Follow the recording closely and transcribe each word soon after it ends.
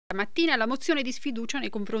Mattina la mozione di sfiducia nei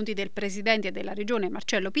confronti del presidente della regione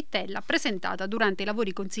Marcello Pittella, presentata durante i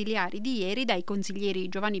lavori consiliari di ieri dai consiglieri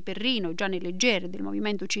Giovanni Perrino e Gianni Leggeri del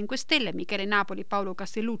Movimento 5 Stelle, Michele Napoli, Paolo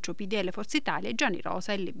Castelluccio, Pdl Forza Italia e Gianni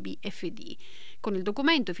Rosa, Lb-Fdi. Con il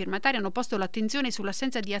documento i firmatari hanno posto l'attenzione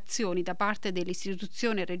sull'assenza di azioni da parte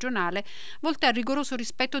dell'istituzione regionale volte al rigoroso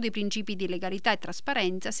rispetto dei principi di legalità e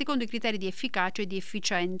trasparenza secondo i criteri di efficacia e di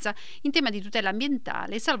efficienza in tema di tutela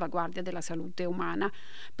ambientale e salvaguardia della salute umana.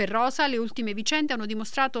 Per Rosa le ultime vicende hanno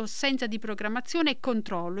dimostrato assenza di programmazione e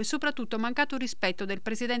controllo e soprattutto mancato rispetto del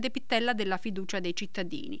presidente Pittella della fiducia dei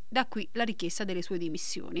cittadini. Da qui la richiesta delle sue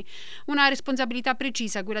dimissioni. Una responsabilità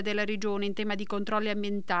precisa quella della regione in tema di controlli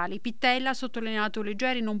ambientali. Pittella, ha sottolineato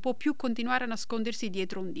Leggeri, non può più continuare a nascondersi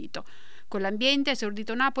dietro un dito. Con l'ambiente, ha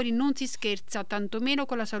esordito Napoli, non si scherza, tantomeno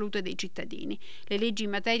con la salute dei cittadini. Le leggi in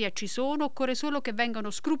materia ci sono, occorre solo che vengano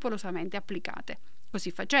scrupolosamente applicate. Così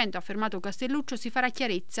facendo, ha affermato Castelluccio, si farà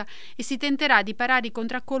chiarezza e si tenterà di parare i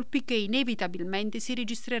contraccolpi che inevitabilmente si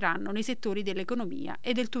registreranno nei settori dell'economia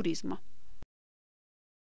e del turismo.